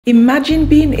Imagine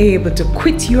being able to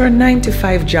quit your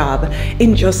 9-to-5 job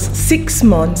in just 6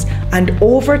 months and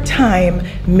over time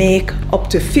make up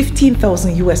to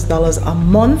 $15,000 a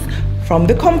month from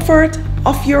the comfort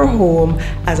of your home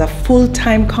as a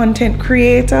full-time content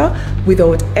creator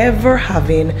without ever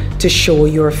having to show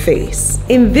your face.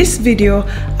 In this video,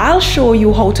 I'll show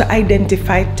you how to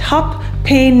identify top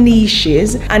paying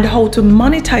niches and how to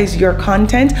monetize your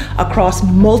content across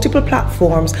multiple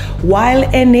platforms while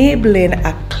enabling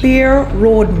a clear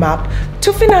roadmap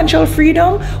to financial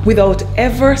freedom without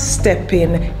ever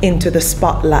stepping into the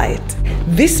spotlight.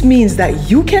 This means that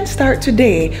you can start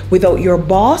today without your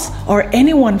boss or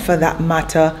anyone for that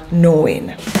matter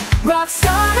knowing.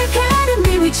 Rockstar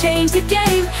Academy, we change the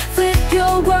game. Flip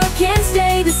your work and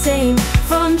stay the same.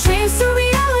 From dreams to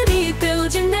reality,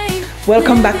 build your name.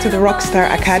 Welcome back to the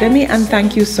Rockstar Academy, and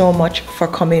thank you so much for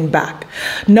coming back.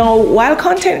 Now, while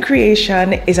content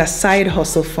creation is a side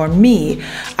hustle for me,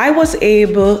 I was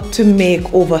able to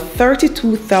make over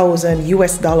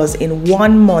 $32,000 in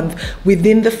 1 month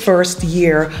within the first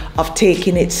year of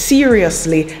taking it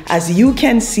seriously, as you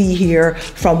can see here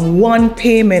from one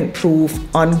payment proof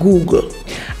on Google.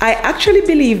 I actually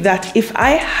believe that if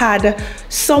I had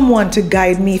someone to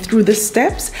guide me through the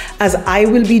steps, as I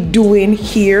will be doing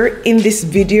here in this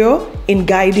video in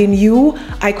guiding you,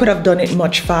 I could have done it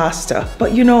much faster.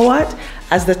 But you know what?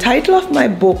 As the title of my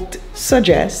book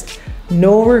suggests,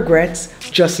 no regrets,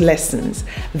 just lessons.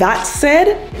 That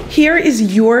said, here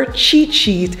is your cheat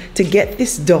sheet to get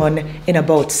this done in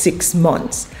about 6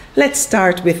 months. Let's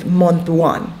start with month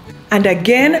 1. And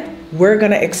again, we're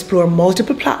gonna explore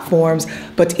multiple platforms,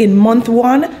 but in month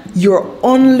 1, your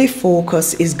only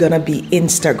focus is gonna be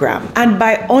Instagram. And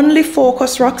by only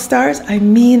focus, rockstars, I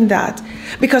mean that.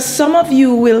 Because some of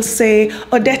you will say,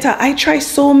 Odetta, I try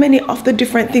so many of the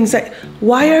different things.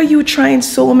 Why are you trying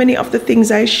so many of the things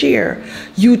I share?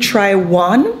 You try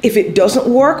one, if it doesn't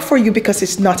work for you because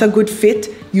it's not a good fit,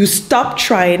 you stop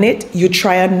trying it, you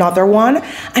try another one,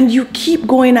 and you keep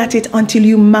going at it until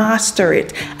you master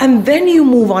it. And then you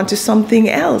move on to something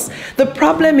else. The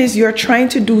problem is you're trying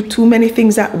to do too many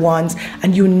things at once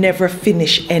and you never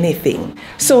finish anything.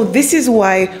 So this is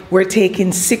why we're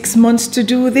taking 6 months to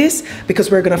do this, because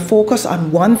we're gonna focus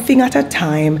on one thing at a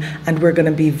time and we're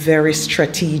gonna be very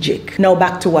strategic. Now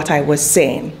back to what I was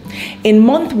saying. In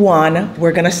month 1,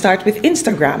 we're gonna start with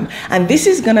Instagram, and this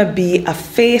is gonna be a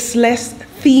faceless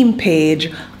theme page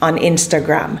on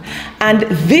Instagram. And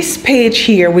this page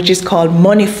here, which is called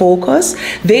Money Focus,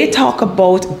 they talk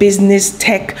about business,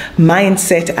 tech,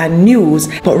 mindset, and news.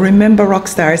 But remember,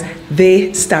 rockstars,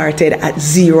 they started at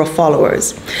 0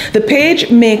 followers. The page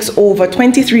makes over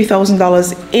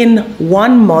 $23,000 in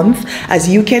 1 month, as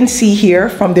you can see here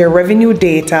from their revenue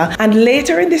data. And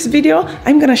later in this video,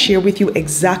 I'm gonna share with you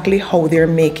exactly how they're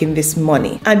making this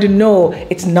money. And no,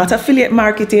 it's not affiliate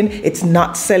marketing, it's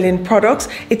not selling products,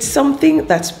 it's something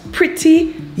that's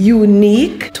pretty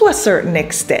unique to a certain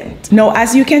extent. Now,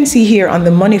 as you can see here on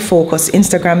the Money Focus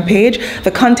Instagram page,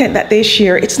 the content that they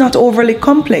share, it's not overly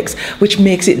complex, which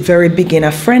makes it very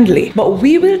beginner friendly. But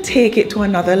we will take it to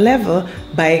another level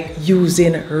by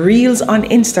using Reels on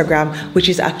Instagram, which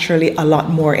is actually a lot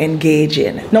more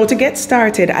engaging. Now, to get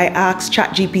started, I asked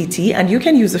ChatGPT, and you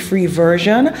can use the free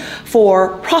version,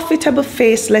 for profitable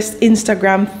faceless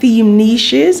Instagram theme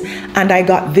niches, and I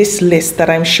got this list that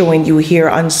I'm showing you here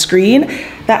on screen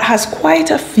that has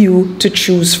quite a few to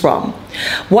choose from.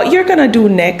 What you're gonna do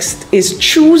next is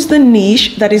choose the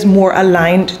niche that is more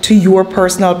aligned to your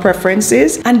personal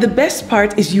preferences. And the best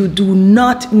part is you do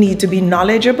not need to be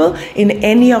knowledgeable in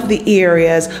any of the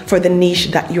areas for the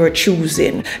niche that you're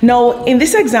choosing. Now, in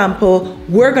this example,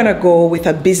 we're gonna go with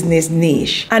a business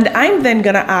niche. And I'm then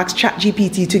gonna ask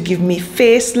ChatGPT to give me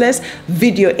faceless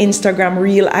video Instagram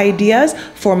reel ideas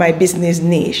for my business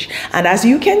niche. And as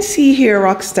you can see here,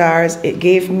 rockstars, it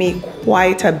gave me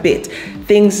quite a bit.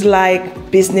 Things like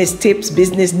business tips,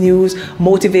 business news,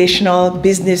 motivational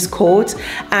business quotes,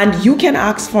 and you can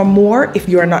ask for more if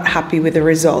you're not happy with the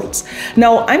results.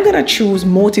 Now, I'm gonna choose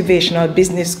motivational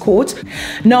business quotes.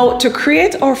 Now, to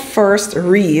create our first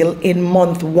reel in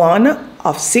month 1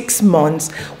 of 6 months,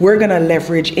 we're gonna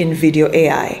leverage InVideo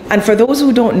AI. And for those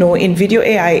who don't know, InVideo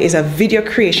AI is a video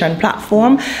creation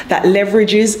platform that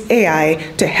leverages AI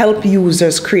to help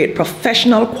users create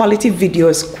professional quality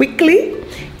videos quickly,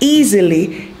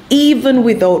 easily, even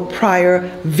without prior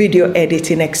video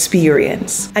editing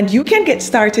experience. And you can get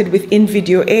started with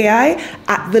InVideo AI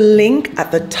at the link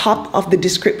at the top of the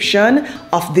description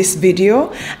of this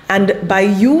video. And by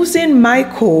using my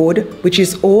code, which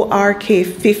is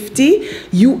ORK50,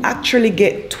 you actually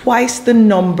get twice the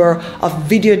number of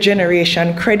video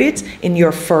generation credits in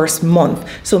your first month.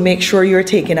 So make sure you're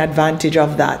taking advantage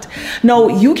of that. Now,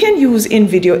 you can use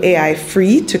InVideo AI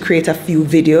free to create a few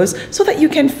videos so that you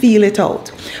can feel it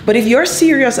out. But if you're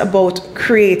serious about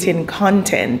creating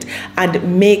content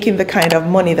and making the kind of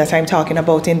money that I'm talking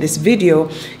about in this video,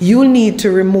 you'll need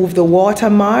to remove the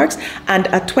watermarks, and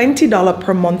a $20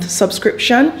 per month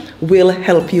subscription will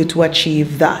help you to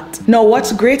achieve that. Now,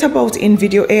 what's great about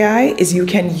InVideo AI is you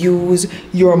can use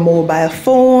your mobile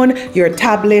phone, your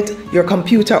tablet, your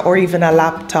computer, or even a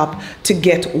laptop to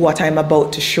get what I'm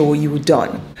about to show you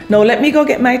done. Now, let me go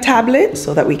get my tablet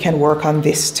so that we can work on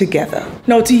this together.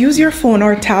 Now, to use your phone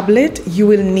or tablet, you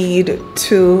will need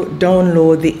to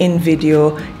download the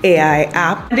InVideo AI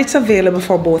app, and it's available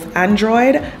for both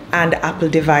Android and Apple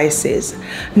devices.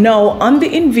 Now, on the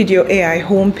InVideo AI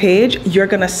homepage, you're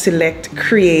gonna select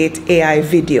Create AI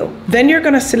Video. Then you're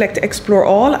gonna select Explore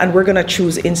All, and we're gonna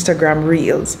choose Instagram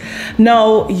Reels.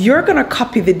 Now, you're gonna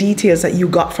copy the details that you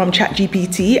got from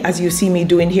ChatGPT, as you see me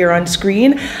doing here on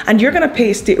screen, and you're gonna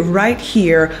paste it right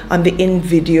here on the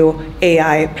InVideo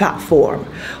AI platform.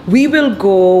 We will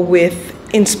go with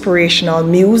inspirational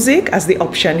music as the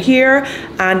option here,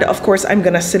 and of course I'm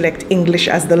gonna select English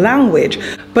as the language.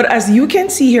 But as you can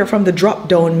see here from the drop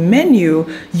down menu,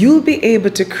 you'll be able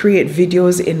to create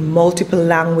videos in multiple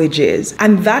languages,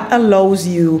 and that allows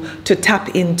you to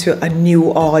tap into a new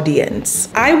audience.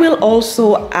 I will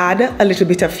also add a little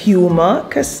bit of humor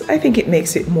because I think it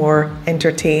makes it more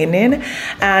entertaining,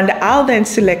 and I'll then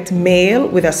select male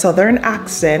with a southern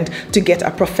accent to get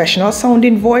a professional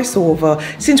sounding voiceover,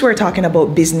 since we're talking about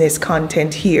business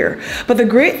content here. But the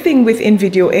great thing with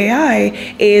InVideo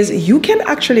AI is you can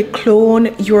actually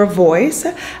clone your voice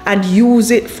and use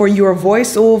it for your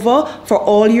voiceover for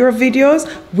all your videos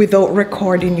without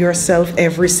recording yourself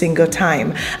every single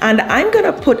time. And I'm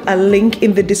gonna put a link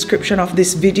in the description of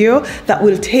this video that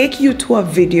will take you to a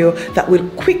video that will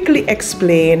quickly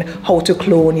explain how to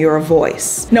clone your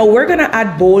voice. Now, we're gonna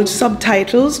add bold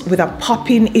subtitles with a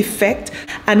popping effect,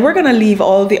 and we're gonna leave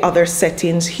all the other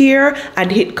settings here and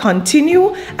hit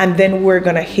continue, and then we're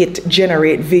gonna hit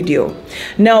generate video.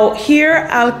 Now, here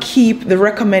I'll keep the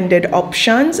recommended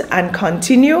options and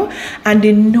continue, and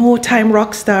in no time,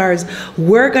 rock stars,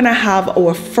 we're gonna have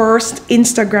our first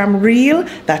Instagram reel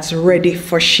that's ready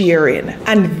for sharing.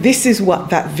 And this is what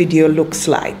that video looks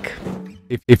like.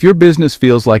 If your business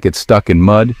feels like it's stuck in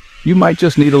mud, you might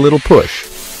just need a little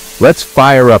push. Let's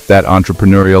fire up that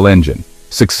entrepreneurial engine.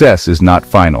 Success is not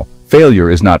final. Failure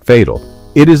is not fatal.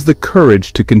 It is the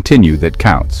courage to continue that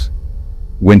counts.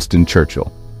 Winston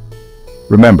Churchill.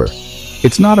 Remember,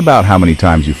 it's not about how many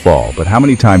times you fall, but how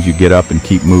many times you get up and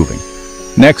keep moving.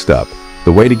 Next up,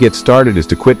 the way to get started is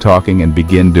to quit talking and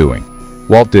begin doing.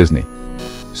 Walt Disney.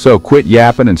 So quit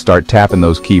yapping and start tapping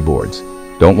those keyboards.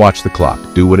 Don't watch the clock.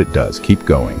 Do what it does. Keep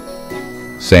going.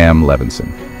 Sam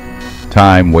Levinson.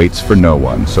 Time waits for no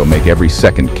one, so make every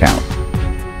second count.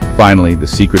 Finally, the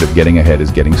secret of getting ahead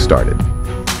is getting started.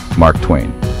 Mark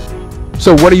Twain.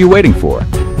 So what are you waiting for?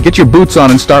 Get your boots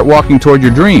on and start walking toward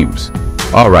your dreams.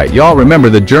 All right, y'all, remember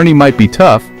the journey might be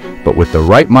tough, but with the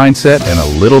right mindset and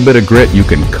a little bit of grit, you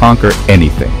can conquer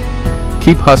anything.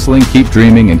 Keep hustling, keep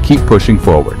dreaming, and keep pushing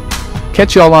forward.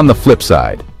 Catch y'all on the flip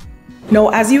side. Now,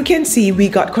 as you can see, we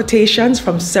got quotations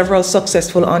from several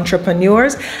successful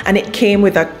entrepreneurs, and it came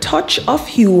with a touch of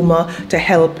humor to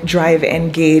help drive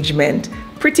engagement.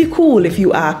 Pretty cool if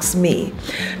you ask me.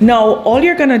 Now, all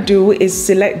you're gonna do is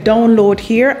select download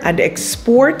here and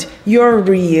export your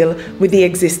reel with the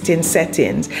existing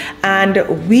settings.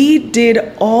 And we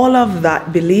did all of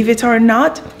that, believe it or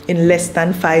not, in less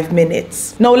than 5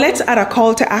 minutes. Now let's add a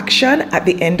call to action at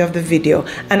the end of the video.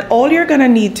 And all you're gonna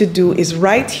need to do is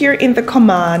right here in the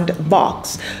command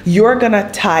box, you're gonna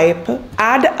type,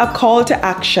 add a call to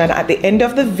action at the end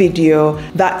of the video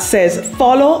that says,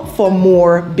 follow for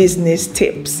more business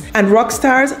tips. And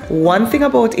rockstars, one thing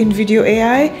about InVideo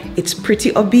AI, it's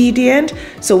pretty obedient.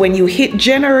 So when you hit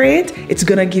generate, it's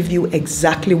gonna give you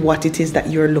exactly what it is that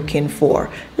you're looking for.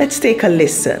 Let's take a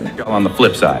listen. On the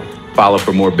flip side, follow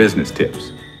for more business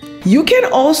tips. You can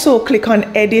also click on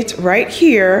edit right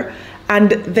here,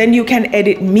 and then you can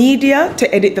edit media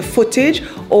to edit the footage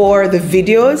or the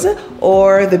videos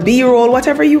or the B-roll,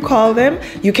 whatever you call them.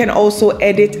 You can also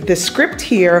edit the script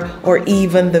here or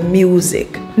even the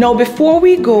music. Now, before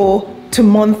we go, to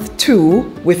month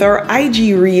 2, with our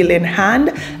IG reel in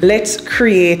hand, let's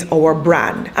create our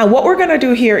brand. And what we're gonna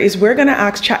do here is we're gonna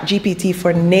ask ChatGPT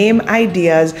for name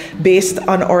ideas based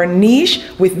on our niche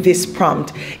with this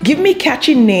prompt. Give me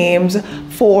catchy names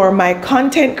for my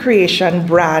content creation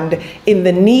brand in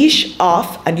the niche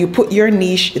of, and you put your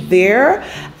niche there,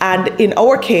 and in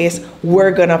our case,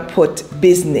 we're gonna put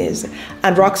business.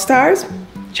 And rock stars,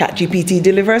 ChatGPT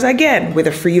delivers again with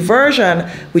a free version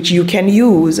which you can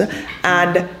use,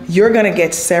 and you're gonna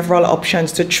get several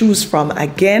options to choose from.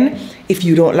 Again, if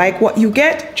you don't like what you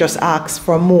get, just ask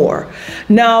for more.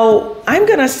 Now, I'm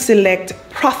gonna select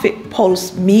Profit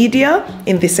Pulse Media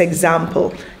in this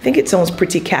example. I think it sounds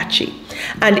pretty catchy.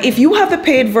 And if you have the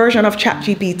paid version of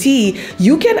ChatGPT,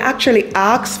 you can actually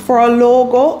ask for a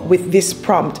logo with this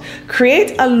prompt.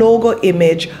 Create a logo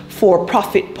image for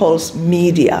Profit Pulse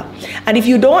Media. And if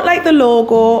you don't like the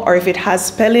logo or if it has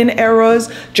spelling errors,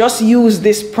 just use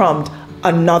this prompt.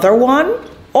 Another one,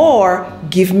 or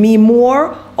give me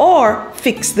more, or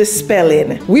fix the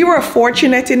spelling. We were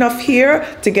fortunate enough here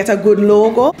to get a good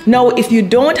logo. Now, if you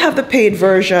don't have the paid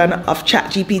version of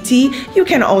ChatGPT, you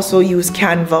can also use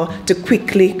Canva to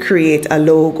quickly create a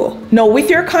logo. Now, with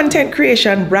your content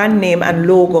creation, brand name, and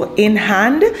logo in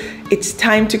hand, it's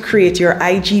time to create your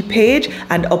IG page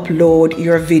and upload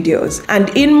your videos. And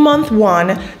in month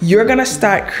 1, you're gonna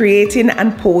start creating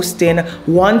and posting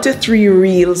 1 to 3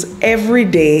 reels every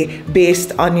day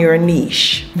based on your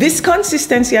niche. This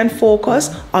consistency and focus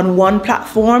on one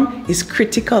platform is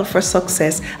critical for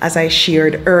success, as I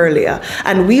shared earlier.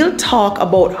 And we'll talk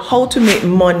about how to make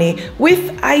money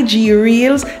with IG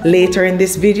reels later in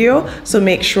this video, so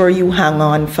make sure you hang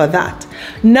on for that.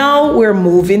 Now we're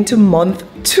moving to month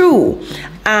 2,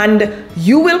 and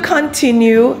you will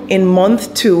continue in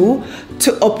month 2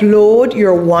 to upload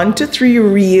your 1 to 3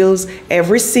 reels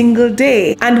every single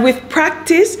day. And with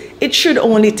practice, it should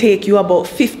only take you about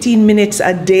 15 minutes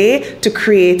a day to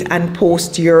create and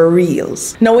post your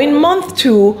reels. Now in month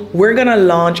 2, we're gonna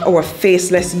launch our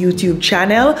Faceless YouTube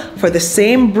channel for the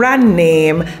same brand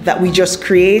name that we just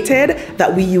created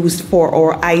that we used for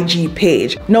our IG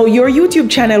page. Now your YouTube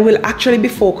channel will actually be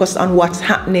focused on what's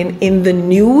happening in the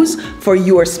news for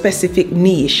your specific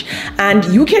niche. And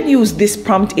you can use this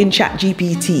prompt in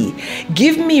ChatGPT.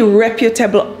 Give me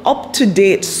reputable,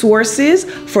 up-to-date sources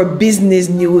for business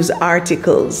news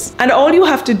articles. And all you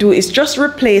have to do is just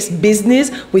replace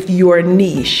business with your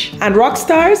niche. And rock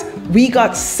stars, we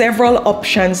got several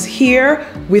options here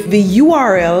with the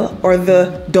URL or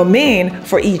the domain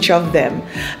for each of them.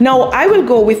 Now I will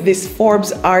go with this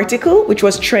Forbes article, which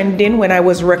was trending when I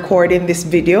was recording this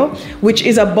video, which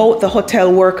is about the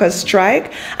hotel workers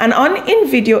strike. And on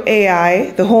InVideo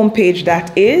AI, the homepage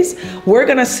that is, we're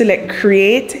gonna select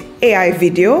create AI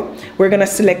video, we're gonna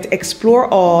select explore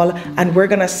all, and we're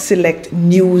gonna select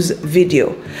news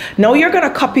video. Now you're gonna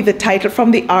copy the title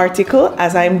from the article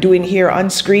as I'm doing here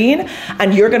on screen,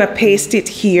 and you're gonna paste it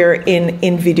here in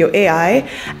InVideo AI,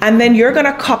 and then you're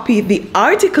gonna copy the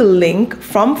article link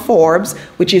from Forbes,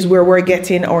 which is where we're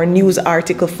getting our news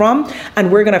article from,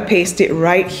 and we're gonna paste it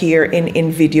right here in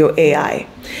InVideo AI.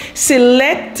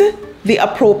 Select the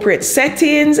appropriate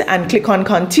settings and click on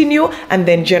continue, and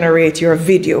then generate your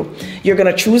video. You're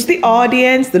gonna choose the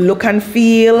audience, the look and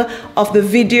feel of the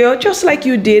video, just like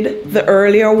you did the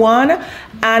earlier one.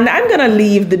 And I'm gonna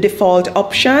leave the default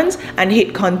options and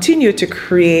hit continue to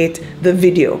create the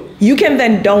video. You can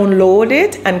then download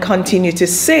it and continue to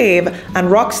save.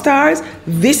 And rock stars,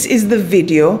 this is the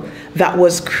video that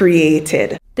was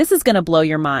created. This is gonna blow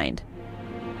your mind.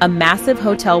 A massive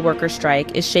hotel worker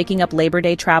strike is shaking up Labor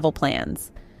Day travel plans.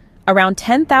 Around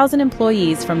 10,000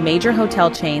 employees from major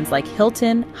hotel chains like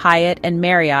Hilton, Hyatt, and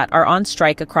Marriott are on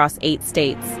strike across 8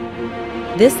 states.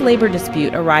 This labor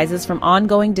dispute arises from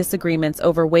ongoing disagreements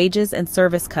over wages and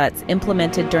service cuts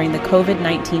implemented during the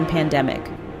COVID-19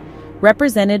 pandemic.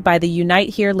 Represented by the Unite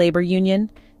Here labor union,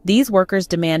 these workers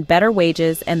demand better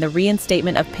wages and the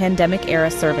reinstatement of pandemic-era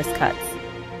service cuts.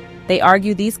 They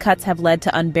argue these cuts have led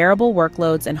to unbearable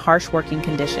workloads and harsh working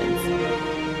conditions.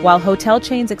 While hotel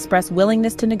chains express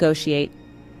willingness to negotiate,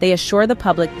 they assure the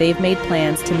public they've made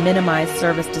plans to minimize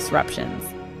service disruptions.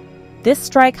 This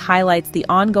strike highlights the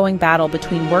ongoing battle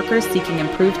between workers seeking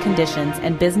improved conditions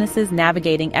and businesses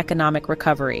navigating economic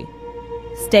recovery.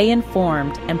 Stay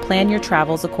informed and plan your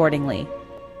travels accordingly.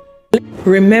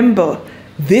 Remember,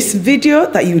 this video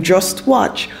that you just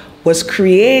watched was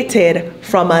created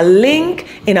from a link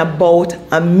in about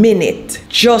a minute.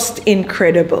 Just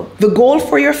incredible. The goal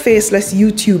for your Faceless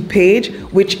YouTube page,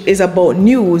 which is about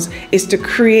news, is to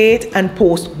create and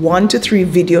post 1 to 3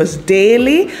 videos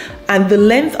daily, and the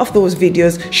length of those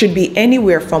videos should be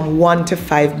anywhere from 1 to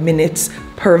 5 minutes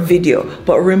per video.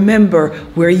 But remember,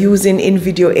 we're using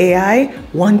InVideo AI.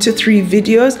 1 to 3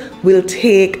 videos will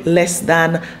take less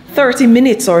than 30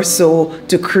 minutes or so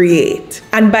to create.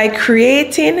 And by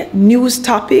creating news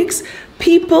topics,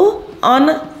 people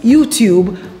on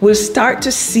YouTube will start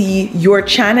to see your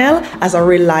channel as a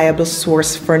reliable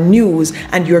source for news,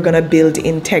 and you're gonna build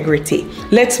integrity.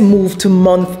 Let's move to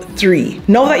month 3.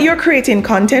 Now that you're creating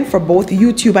content for both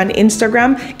YouTube and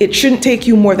Instagram, it shouldn't take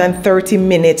you more than 30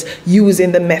 minutes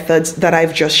using the methods that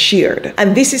I've just shared.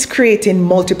 And this is creating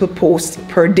multiple posts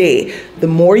per day. The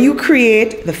more you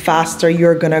create, the faster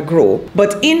you're gonna grow.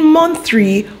 But in month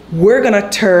 3, we're gonna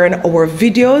turn our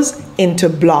videos into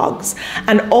blogs.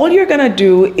 And all you're gonna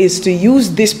do is to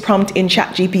use this prompt in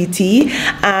ChatGPT,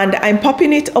 and I'm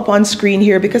popping it up on screen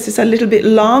here because it's a little bit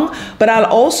long, but I'll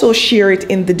also share it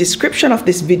in the description of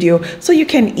this video so you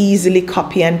can easily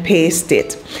copy and paste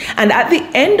it. And at the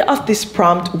end of this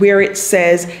prompt, where it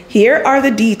says, here are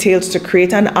the details to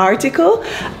create an article,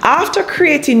 after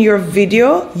creating your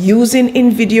video using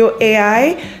InVideo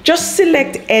AI, just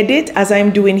select edit as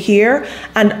I'm doing here,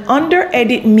 and under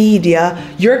edit media,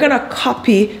 you're gonna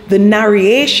copy the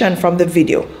narration from the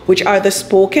video, which are the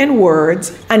spoken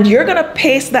words, and you're gonna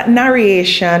paste that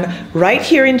narration right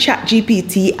here in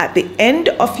ChatGPT at the end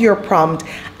of your prompt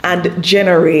and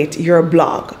generate your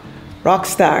blog.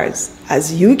 Rockstars,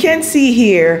 as you can see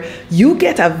here, you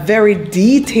get a very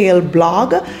detailed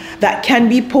blog that can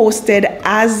be posted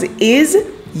as is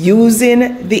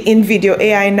using the InVideo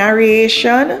AI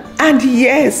narration. And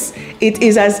yes, it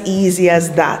is as easy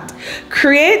as that.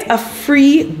 Create a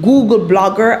free Google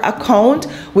Blogger account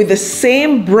with the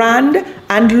same brand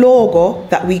and logo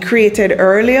that we created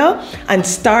earlier and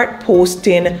start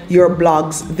posting your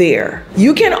blogs there.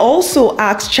 You can also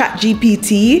ask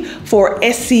ChatGPT for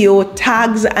SEO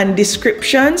tags and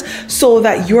descriptions so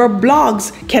that your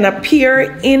blogs can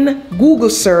appear in Google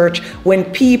search when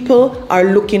people are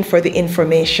looking for the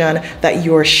information that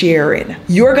you're sharing.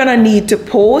 You're gonna need to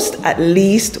post at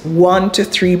least 1 to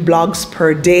 3 blogs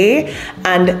per day,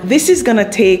 and this is gonna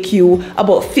take you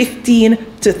about 15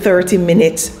 to 30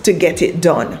 minutes to get it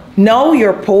done. Now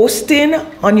you're posting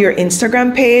on your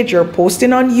Instagram page, you're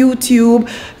posting on YouTube,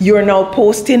 you're now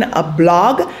posting a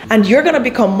blog, and you're gonna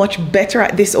become much better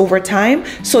at this over time,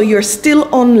 so you're still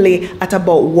only at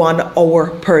about 1 hour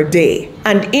per day.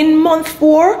 And in month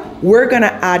 4, we're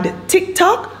gonna add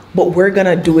TikTok, but we're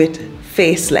gonna do it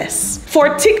faceless.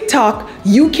 For TikTok,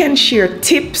 you can share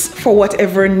tips for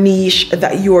whatever niche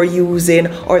that you're using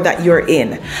or that you're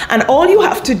in. And all you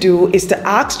have to do is to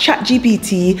ask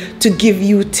ChatGPT to give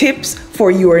you tips for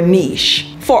your niche.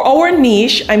 For our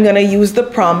niche, I'm gonna use the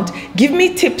prompt, give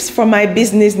me tips for my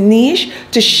business niche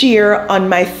to share on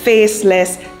my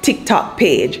Faceless TikTok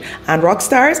page. And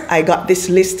Rockstars, I got this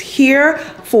list here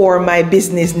for my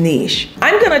business niche.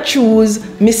 I'm gonna choose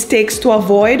mistakes to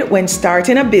avoid when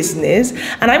starting a business,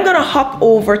 and I'm gonna hop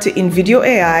over to InVideo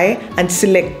AI and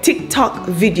select TikTok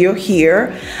video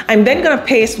here. I'm then gonna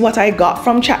paste what I got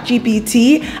from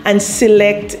ChatGPT and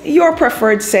select your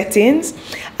preferred settings.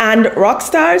 And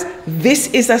Rockstars, this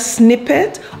is a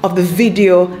snippet of the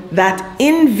video that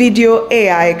InVideo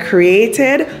AI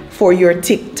created for your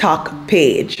TikTok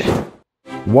page.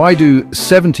 Why do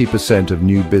 70% of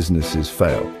new businesses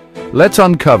fail? Let's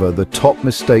uncover the top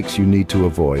mistakes you need to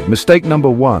avoid. Mistake number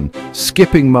 1,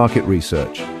 skipping market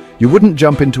research. You wouldn't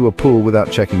jump into a pool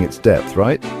without checking its depth,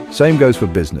 right? Same goes for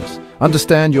business.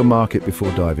 Understand your market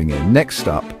before diving in. Next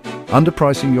up,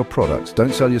 underpricing your products.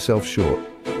 Don't sell yourself short.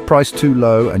 Price too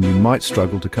low and you might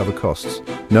struggle to cover costs.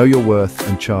 Know your worth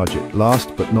and charge it.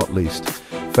 Last but not least,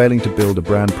 failing to build a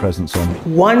brand presence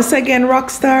on. Once again,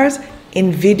 Rockstars,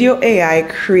 InVideo AI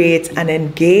creates an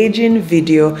engaging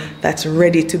video that's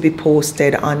ready to be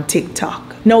posted on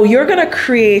TikTok. Now you're gonna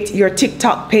create your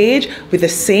TikTok page with the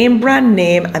same brand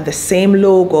name and the same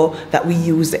logo that we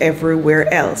use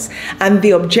everywhere else. And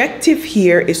the objective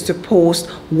here is to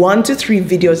post 1 to 3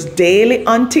 videos daily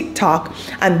on TikTok,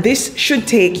 and this should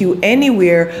take you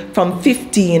anywhere from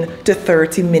 15 to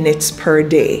 30 minutes per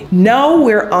day. Now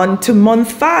we're on to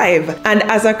month 5, and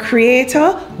as a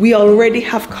creator, we already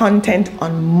have content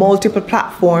on multiple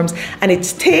platforms, and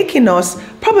it's taking us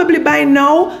probably by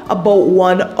now about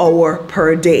 1 hour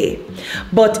per day.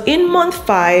 But in month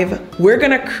 5, we're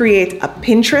gonna create a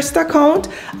Pinterest account,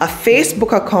 a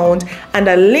Facebook account, and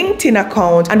a LinkedIn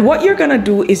account. And what you're gonna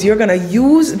do is you're gonna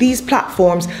use these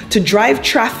platforms to drive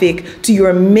traffic to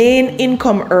your main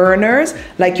income earners,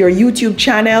 like your YouTube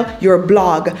channel, your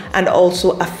blog, and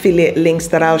also affiliate links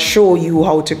that I'll show you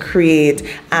how to create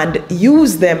and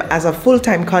use them as a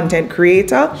full-time content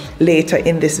creator later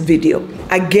in this video.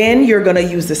 Again, you're gonna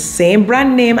use the same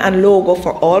brand name and logo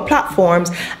for all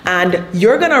platforms, and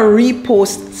you're gonna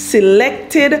repost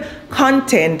selected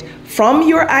content from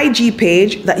your IG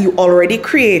page that you already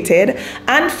created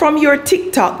and from your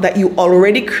TikTok that you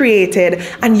already created,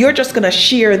 and you're just gonna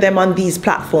share them on these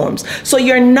platforms. So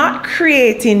you're not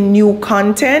creating new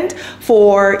content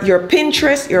for your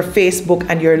Pinterest, your Facebook,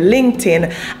 and your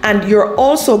LinkedIn, and you're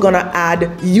also gonna add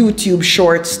YouTube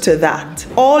shorts to that.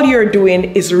 All you're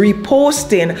doing is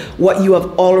reposting what you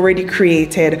have already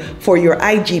created for your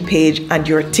IG page and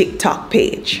your TikTok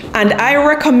page. And I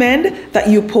recommend that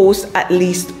you post at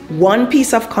least one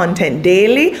piece of content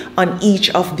daily on each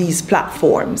of these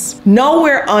platforms. Now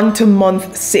we're on to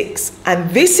month 6, and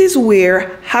this is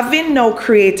where, having now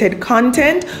created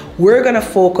content, we're gonna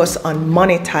focus on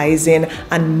monetizing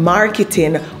and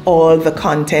marketing all the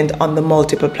content on the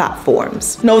multiple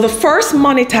platforms. Now the first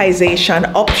monetization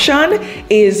option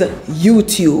is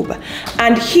YouTube,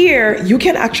 and here you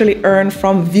can actually earn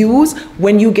from views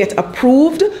when you get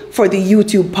approved for the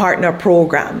YouTube Partner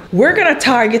Program. We're gonna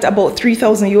target about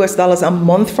 $3,000 a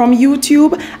month from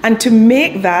YouTube, and to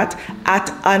make that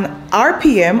at an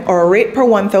RPM, or a rate per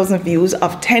 1,000 views,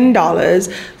 of $10,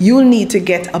 you'll need to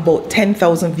get about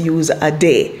 10,000 views a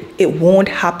day. It won't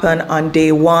happen on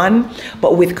day one,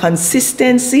 but with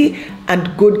consistency and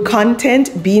good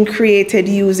content being created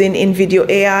using InVideo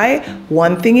AI,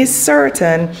 one thing is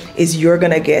certain is you're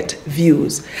gonna get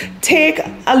views. Take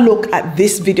a look at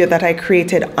this video that I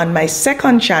created on my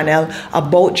second channel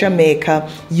about Jamaica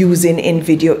using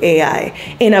InVideo AI.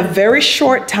 In a very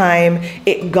short time,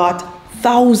 it got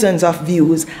thousands of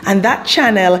views, and that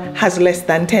channel has less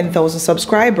than 10,000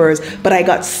 subscribers, but I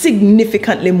got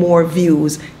significantly more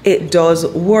views. It does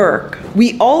work.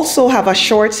 We also have a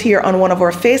shorts here on one of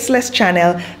our Faceless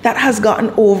channel that has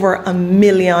gotten over 1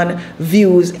 million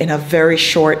views in a very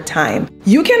short time.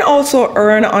 You can also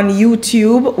earn on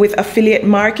YouTube with affiliate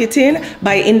marketing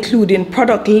by including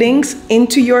product links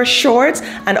into your shorts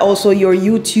and also your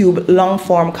YouTube long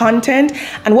form content.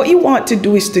 And what you want to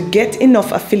do is to get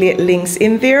enough affiliate links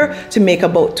in there to make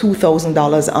about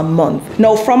 $2,000 a month.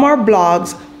 Now from our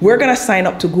blogs, we're gonna sign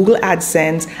up to Google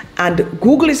AdSense, and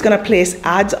Google is gonna place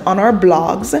ads on our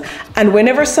blogs. And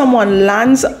whenever someone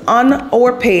lands on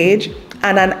our page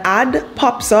and an ad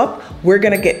pops up, we're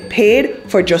gonna get paid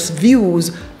for just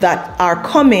views that are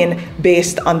coming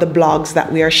based on the blogs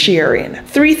that we are sharing.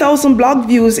 3,000 blog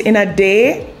views in a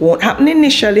day won't happen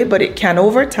initially, but it can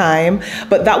over time.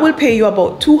 But that will pay you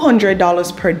about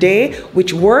 $200 per day,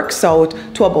 which works out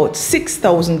to about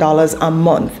 $6,000 a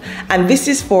month. And this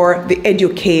is for the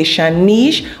education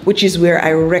niche, which is where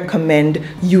I recommend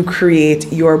you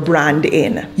create your brand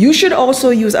in. You should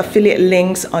also use affiliate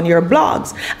links on your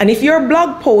blogs. And if your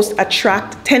blog posts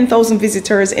attract 10,000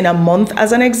 visitors in a month,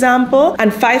 as an example,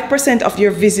 and 5% of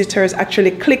your visitors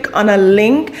actually click on a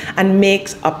link and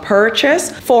makes a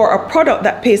purchase for a product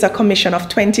that pays a commission of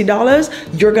 $20,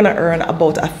 you're gonna earn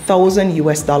about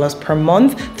 $1,000 per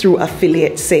month through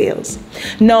affiliate sales.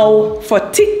 Now for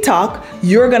TikTok,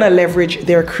 you're gonna leverage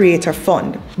their creator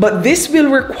fund, but this will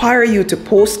require you to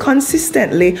post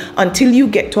consistently until you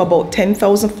get to about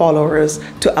 10,000 followers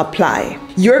to apply.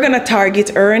 You're gonna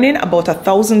target earning about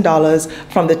 $1,000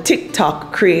 from the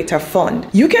TikTok creator fund.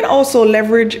 You can also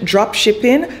leverage drop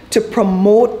shipping to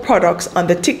promote products on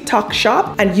the TikTok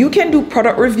shop, and you can do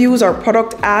product reviews or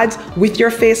product ads with your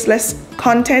Faceless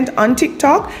content on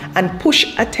TikTok and push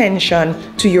attention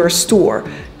to your store.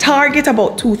 Target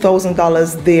about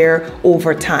 $2,000 there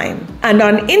over time. And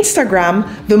on Instagram,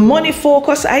 the Money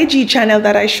Focus IG channel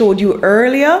that I showed you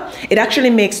earlier, it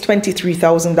actually makes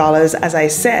 $23,000, as I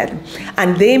said.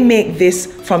 And they make this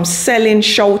from selling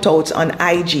shoutouts on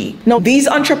IG. Now, these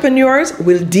entrepreneurs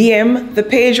will DM the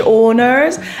page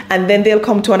owners, and then they'll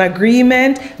come to an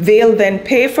agreement. They'll then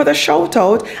pay for the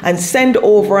shoutout and send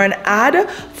over an ad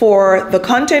for the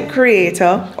content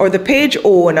creator or the page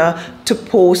owner to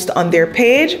post on their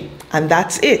page, and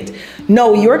that's it.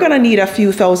 Now, you're gonna need a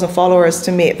few thousand followers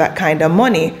to make that kind of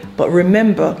money, but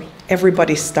remember,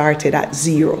 everybody started at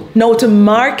zero. Now, to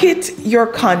market your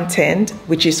content,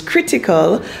 which is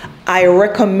critical, I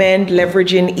recommend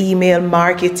leveraging email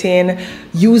marketing,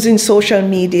 using social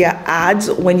media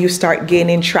ads when you start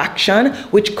gaining traction,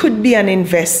 which could be an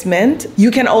investment.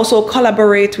 You can also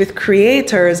collaborate with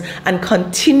creators and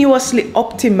continuously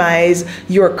optimize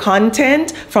your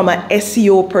content from an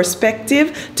SEO perspective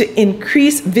to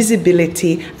increase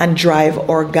visibility and drive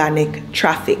organic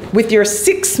traffic. With your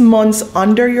 6 months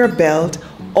under your belt,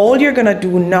 all you're gonna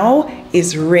do now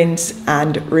is rinse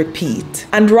and repeat.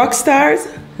 And rockstars,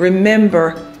 remember,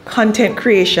 content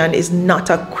creation is not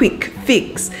a quick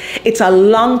fix. It's a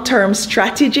long-term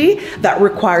strategy that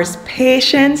requires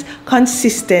patience,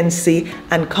 consistency,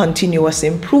 and continuous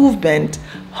improvement.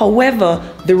 However,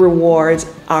 the rewards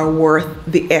are worth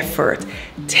the effort.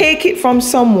 Take it from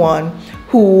someone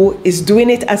who is doing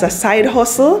it as a side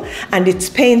hustle, and it's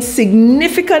paying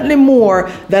significantly more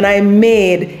than I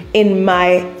made in my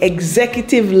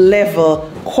executive level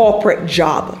corporate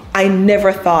job. I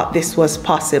never thought this was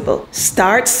possible.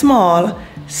 Start small,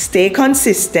 stay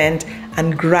consistent,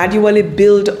 and gradually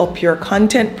build up your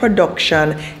content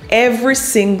production every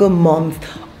single month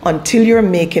until you're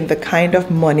making the kind of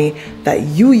money that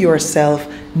you yourself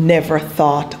never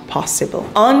thought possible.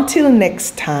 Until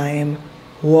next time,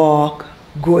 walk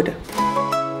good.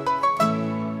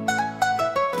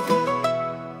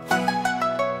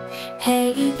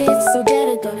 Hey, it's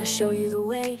Southdale, gonna show you the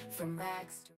way from rags.